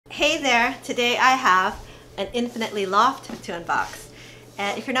Hey there, today I have an Infinitely LOFT to unbox.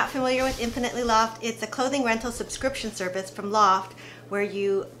 And if you're not familiar with Infinitely LOFT, it's a clothing rental subscription service from Loft where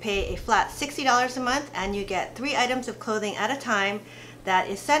you pay a flat $60 a month and you get 3 items of clothing at a time that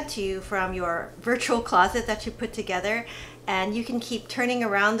is sent to you from your virtual closet that you put together, and you can keep turning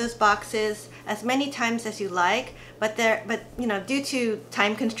around those boxes as many times as you like, but you know, due to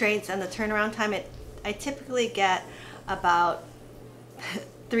time constraints and the turnaround time, I typically get about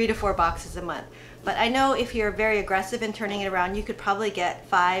 3 to 4 boxes a month. But I know if you're very aggressive in turning it around, you could probably get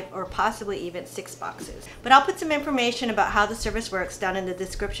 5 or possibly even 6 boxes. But I'll put some information about how the service works down in the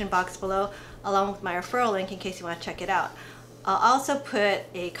description box below, along with my referral link in case you want to check it out. I'll also put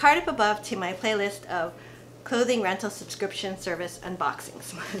a card up above to my playlist of clothing rental subscription service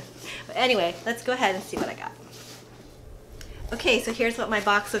unboxings. But anyway, let's go ahead and see what I got. Okay, so here's what my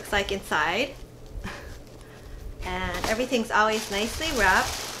box looks like inside. And everything's always nicely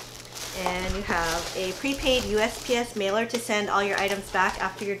wrapped. And you have a prepaid USPS mailer to send all your items back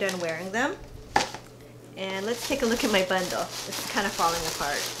after you're done wearing them. And let's take a look at my bundle. It's kind of falling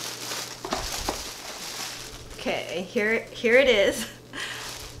apart. Okay, here it is.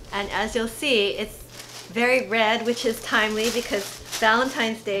 And as you'll see, it's very red, which is timely because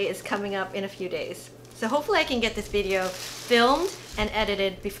Valentine's Day is coming up in a few days. So hopefully I can get this video filmed and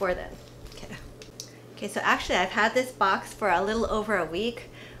edited before then. Okay, so actually I've had this box for a little over a week,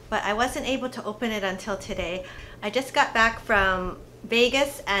 but I wasn't able to open it until today. I just got back from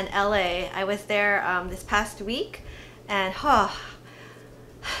Vegas and LA. I was there this past week, and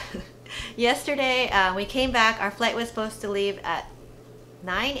yesterday we came back. Our flight was supposed to leave at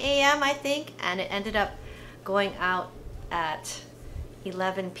 9 a.m. I think, and it ended up going out at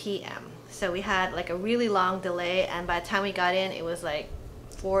 11 p.m. So we had like a really long delay, and by the time we got in, it was like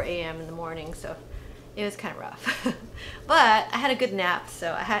 4 a.m. in the morning. So it was kind of rough. But I had a good nap,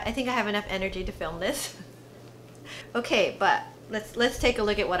 so I think I have enough energy to film this. Okay, but let's take a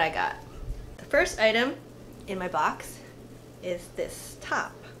look at what I got. The first item in my box is this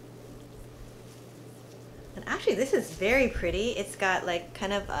top. And actually this is very pretty. It's got like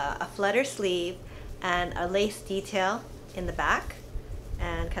kind of a flutter sleeve and a lace detail in the back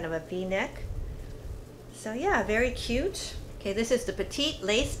and kind of a V-neck. So yeah, very cute. Okay, this is the Petite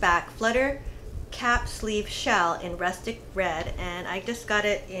lace back flutter cap sleeve shell in rustic red, and I just got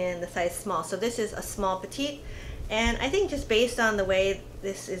it in the size small. So this is a small petite, and I think just based on the way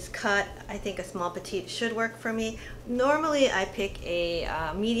this is cut, I think a small petite should work for me. Normally I pick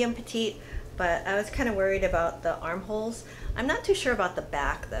a medium petite, but I was kind of worried about the armholes. I'm not too sure about the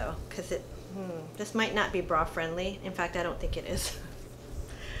back though, because this might not be bra friendly. In fact, I don't think it is.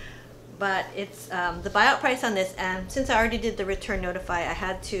 But it's the buyout price on this, and since I already did the return notify, I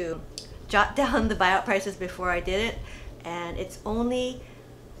had to jot down the buyout prices before I did it, and it's only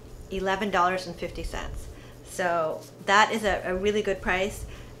 $11.50. So that is a really good price.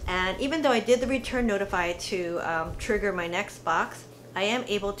 And even though I did the return notify to trigger my next box, I am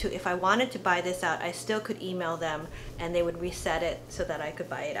able to, if I wanted to buy this out, I still could email them and they would reset it so that I could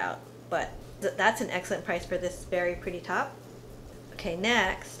buy it out. But that's an excellent price for this very pretty top. Okay,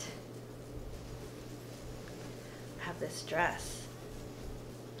 next I have this dress.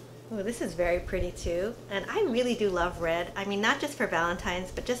 Oh, this is very pretty too, and I really do love red. I mean, not just for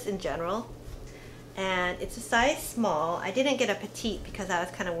Valentine's, but just in general. And it's a size small. I didn't get a petite because I was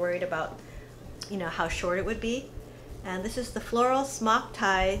kind of worried about, you know, how short it would be. And this is the floral smock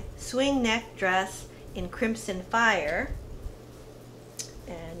tie swing neck dress in Crimson Fire.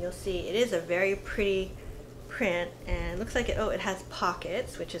 And you'll see it is a very pretty print, and it looks like it has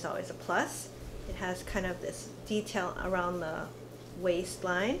pockets, which is always a plus. It has kind of this detail around the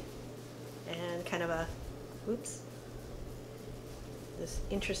waistline, and kind of a, this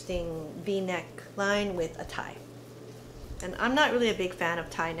interesting V-neck line with a tie. And I'm not really a big fan of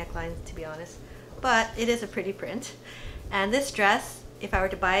tie necklines, to be honest, but it is a pretty print. And this dress, if I were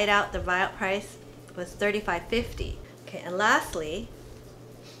to buy it out, the buyout price was $35.50. Okay, and lastly,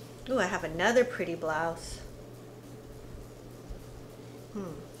 I have another pretty blouse.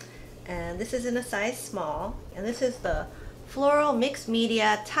 And this is in a size small, and this is the floral mixed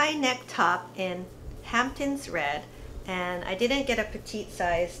media tie neck top in Hamptons red, and I didn't get a petite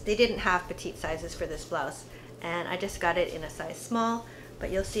size. They didn't have petite sizes for this blouse, and I just got it in a size small.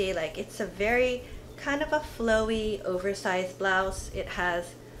 But you'll see, like, it's a very kind of a flowy oversized blouse. It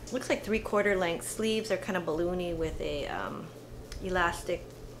has, looks like 3/4 length sleeves. They're kind of balloony with a elastic.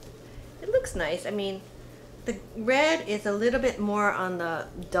 It looks nice. I mean, the red is a little bit more on the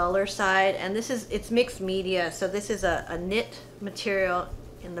duller side, and it's mixed media, so this is a knit material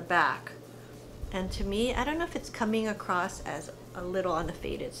in the back. And to me, I don't know if it's coming across as a little on the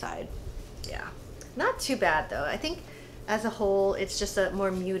faded side. Yeah, not too bad though. I think as a whole, it's just a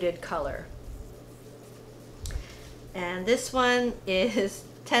more muted color. And this one is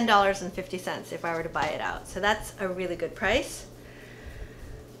 $10.50 if I were to buy it out. So that's a really good price.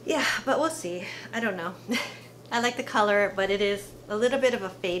 Yeah, but we'll see. I don't know. I like the color, but it is a little bit of a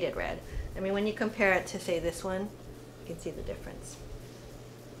faded red. I mean, when you compare it to, say, this one, you can see the difference.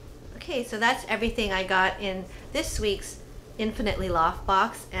 Okay, so that's everything I got in this week's Infinitely Loft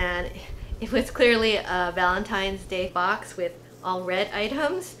box, and it was clearly a Valentine's Day box with all red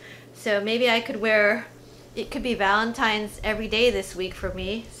items. So maybe I could wear, it could be Valentine's every day this week for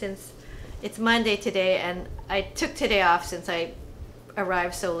me, since it's Monday today, and I took today off since I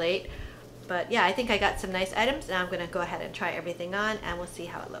arrived so late. But yeah, I think I got some nice items, and I'm gonna go ahead and try everything on, and we'll see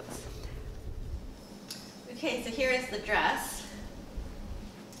how it looks. Okay, so here is the dress.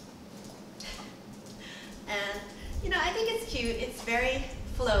 And you know, I think it's cute. It's very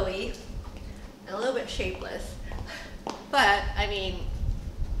flowy and a little bit shapeless. But I mean,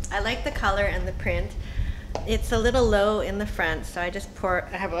 I like the color and the print. It's a little low in the front, so I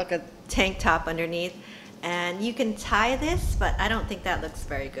have like a tank top underneath. And you can tie this, but I don't think that looks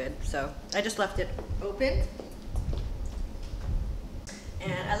very good. So I just left it open.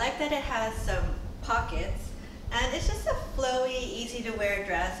 And I like that it has some pockets. And it's just a flowy, easy to wear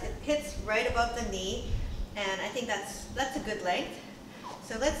dress. It hits right above the knee. And I think that's a good length.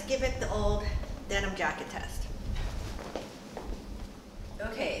 So let's give it the old denim jacket test.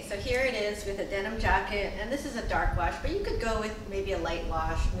 Okay, so here it is with a denim jacket, and this is a dark wash, but you could go with maybe a light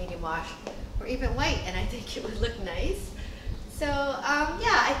wash, medium wash, or even white, and I think it would look nice. So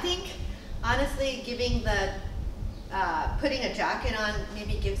yeah, I think honestly giving the, putting a jacket on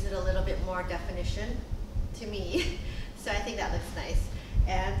maybe gives it a little bit more definition to me. So I think that looks nice.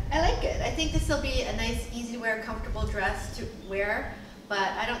 And I like it. I think this will be a nice, easy to wear, comfortable dress to wear,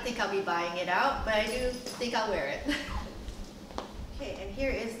 but I don't think I'll be buying it out, but I do think I'll wear it. Okay, and here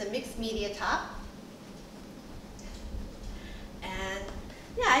is the mixed media top. And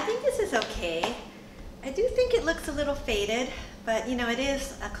yeah, I think this is okay. I do think it looks a little faded, but you know, it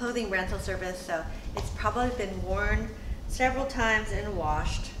is a clothing rental service, so it's probably been worn several times and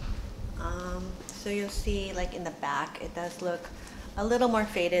washed. So you'll see, like in the back, it does look a little more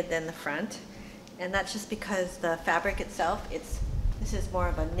faded than the front, and that's just because the fabric itself, this is more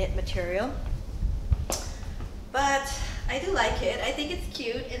of a knit material. But I do like it. I think it's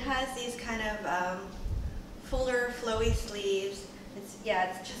cute. It has these kind of fuller, flowy sleeves. It's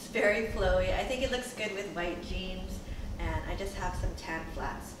just very flowy. I think it looks good with white jeans, and I just have some tan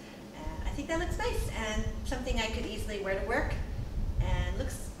flats. And I think that looks nice, and something I could easily wear to work, and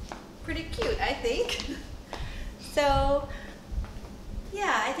looks pretty cute, I think. So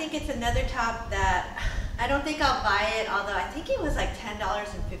yeah, I think it's another top that I don't think I'll buy it, although I think it was like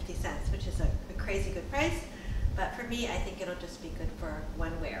 $10.50, which is a crazy good price. But for me, I think it'll just be good for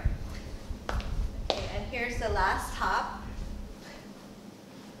one wear. Okay, and here's the last top.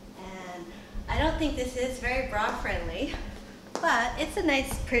 And I don't think this is very bra friendly, but it's a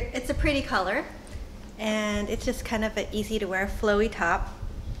nice, it's a pretty color. And it's just kind of an easy to wear flowy top.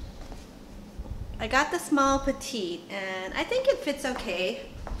 I got the small petite, and I think it fits okay.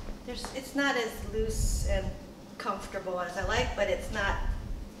 It's not as loose and comfortable as I like, but it's not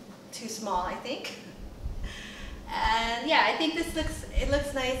too small, I think. And yeah, I think it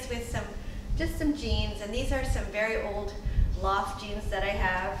looks nice with just some jeans, and these are some very old loft jeans that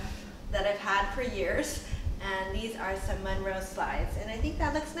I've had for years, and these are some Monroe slides, and I think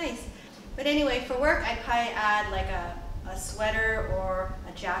that looks nice. But anyway, for work, I'd probably add like a sweater or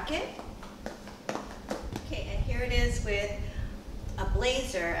a jacket. Okay, and here it is with a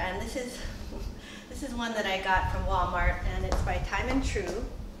blazer, and this is one that I got from Walmart, and it's by Time and True.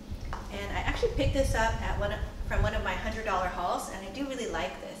 And I actually picked this up at from one of my $100 hauls, and I do really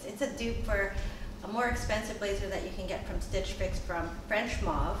like this. It's a dupe for a more expensive blazer that you can get from Stitch Fix from French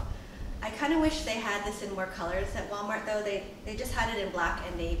Mauve. I kind of wish they had this in more colors at Walmart though. They just had it in black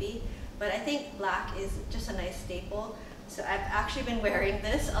and navy, but I think black is just a nice staple. So I've actually been wearing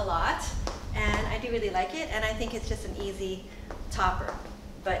this a lot, and I do really like it, and I think it's just an easy topper.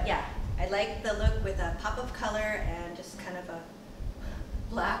 But yeah, I like the look with a pop of color and just kind of a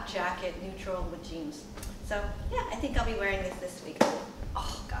black jacket, neutral with jeans. So yeah, I think I'll be wearing this week.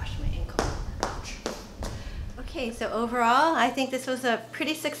 Oh gosh, my ankle, ouch. Okay, so overall, I think this was a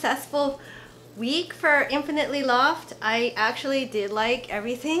pretty successful week for Infinitely Loft. I actually did like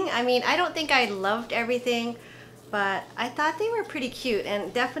everything. I mean, I don't think I loved everything, but I thought they were pretty cute,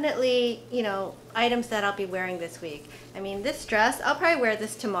 and definitely, you know, items that I'll be wearing this week. I mean, this dress, I'll probably wear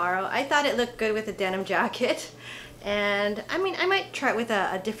this tomorrow. I thought it looked good with a denim jacket. And I mean, I might try it with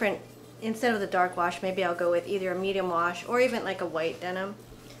a different, instead of the dark wash, maybe I'll go with either a medium wash or even like a white denim.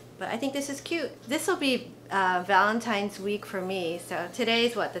 But I think this is cute. This will be Valentine's week for me. So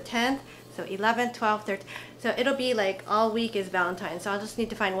today's what, the 10th? So 11th, 12th, 13th. So it'll be like all week is Valentine's. So I'll just need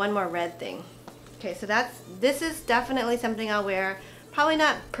to find one more red thing. Okay, so this is definitely something I'll wear. Probably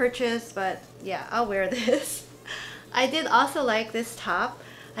not purchase, but yeah, I'll wear this. I did also like this top.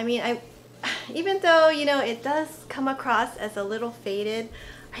 I mean, even though, you know, it does come across as a little faded,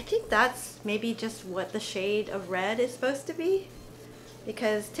 I think that's maybe just what the shade of red is supposed to be.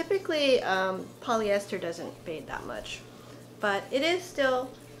 Because typically polyester doesn't fade that much. But it is still,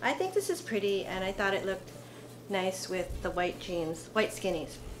 I think this is pretty, and I thought it looked nice with the white jeans, white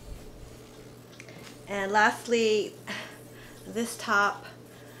skinnies. And lastly, this top,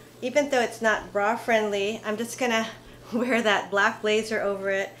 even though it's not bra friendly, I'm just gonna wear that black blazer over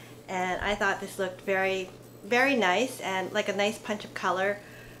it, and I thought this looked very, very nice, and like a nice punch of color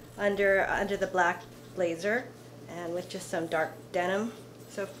under the black blazer, and with just some dark denim.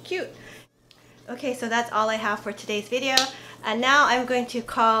 So cute. Okay, so that's all I have for today's video, and now I'm going to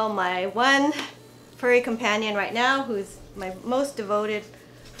call my one furry companion right now, who's my most devoted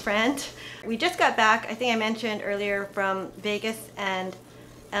friend. We just got back, I think I mentioned earlier, from Vegas and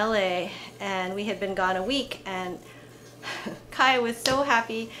LA, and we had been gone a week, and Kaya was so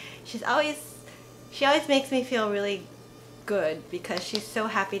happy. She always makes me feel really good because she's so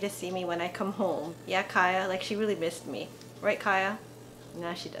happy to see me when I come home. Yeah, Kaya, like she really missed me. Right, Kaya?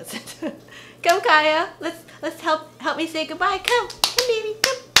 No, she doesn't. Come, Kaya. Let's help me say goodbye. Come, baby,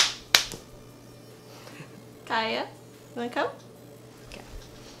 come. Kaya, you wanna come? Okay.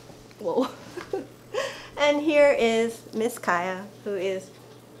 Whoa. And here is Miss Kaya, who is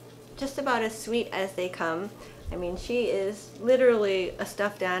just about as sweet as they come. I mean, she is literally a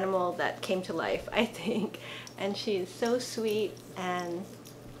stuffed animal that came to life, I think. And she is so sweet and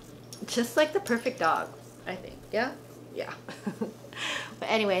just like the perfect dog, I think. Yeah? Yeah. But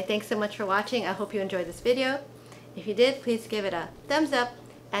anyway, thanks so much for watching. I hope you enjoyed this video. If you did, please give it a thumbs up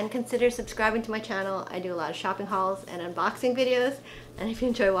and consider subscribing to my channel. I do a lot of shopping hauls and unboxing videos. And if you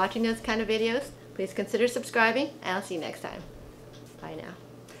enjoy watching those kind of videos, please consider subscribing, and I'll see you next time. Bye now.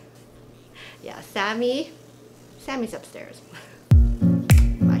 Yeah, Sammy's upstairs.